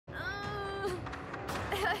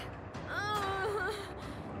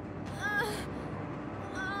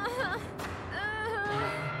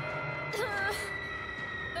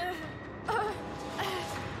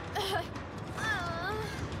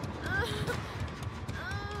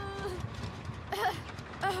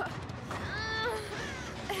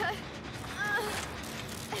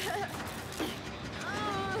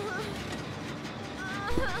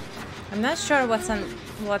I'm not sure what's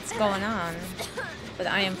going on, but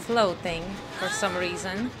I am floating for some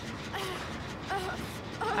reason.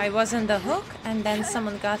 I was on the hook and then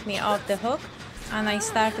someone got me off the hook and I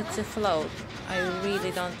started to float. I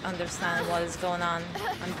really don't understand what is going on.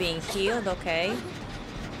 I'm being healed, okay.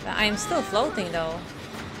 But I am still floating though.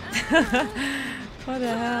 What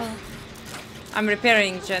the hell? I'm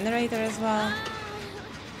repairing generator as well.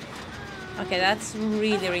 Okay, that's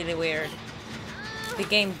really, really weird. The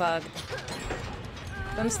game bugged.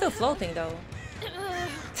 But I'm still floating though.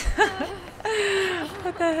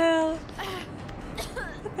 What the hell?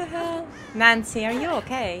 What the hell? Nancy, are you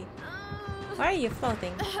okay? Why are you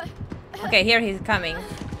floating? Okay, here he's coming.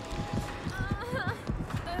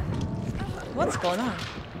 What's going on?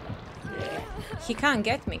 He can't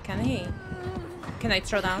get me, can he? Can I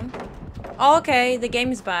throw down? Okay, the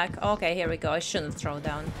game is back. Okay, here we go. I shouldn't throw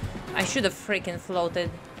down. I should have freaking floated.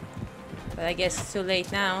 But I guess it's too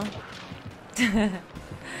late now.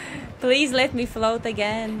 Please let me float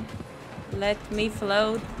again. Let me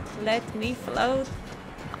float. Let me float.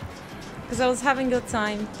 Because I was having a good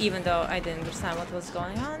time, even though I didn't understand what was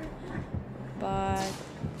going on. But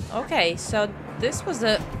okay, so this was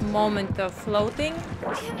a moment of floating.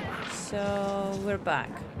 So we're back.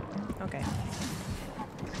 Okay.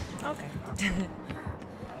 Okay.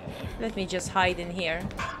 Let me just hide in here.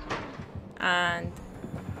 And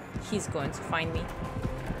he's going to find me.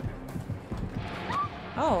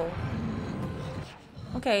 Oh.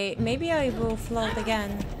 Okay, maybe I will float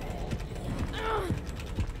again.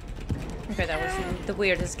 Okay, that was the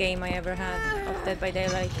weirdest game I ever had of Dead by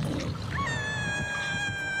Daylight.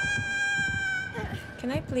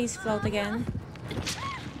 Can I please float again?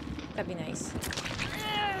 That'd be nice.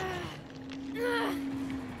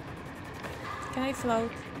 Can I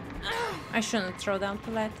float? I shouldn't throw down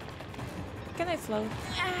Paulette. Can I float?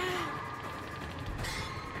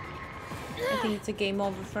 I think it's a game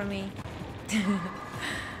over for me.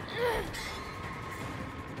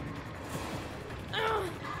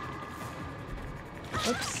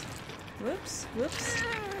 Oops. Whoops. Whoops.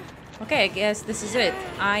 Okay, I guess this is it.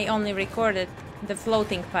 I only recorded the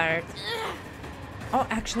floating part. Oh,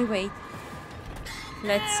 actually, wait.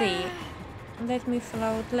 Let's see. Let me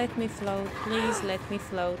float. Let me float. Please let me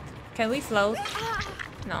float. Can we float?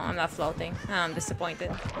 No, I'm not floating. I'm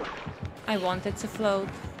disappointed. I wanted to float.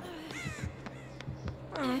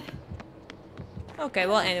 Oh. Okay,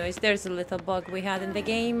 well, anyways, there's a little bug we had in the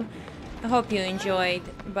game. I hope you enjoyed,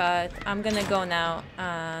 but I'm gonna go now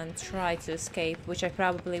and try to escape, which I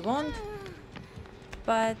probably won't.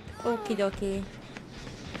 But okie dokie.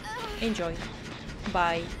 Enjoy.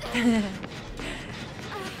 Bye.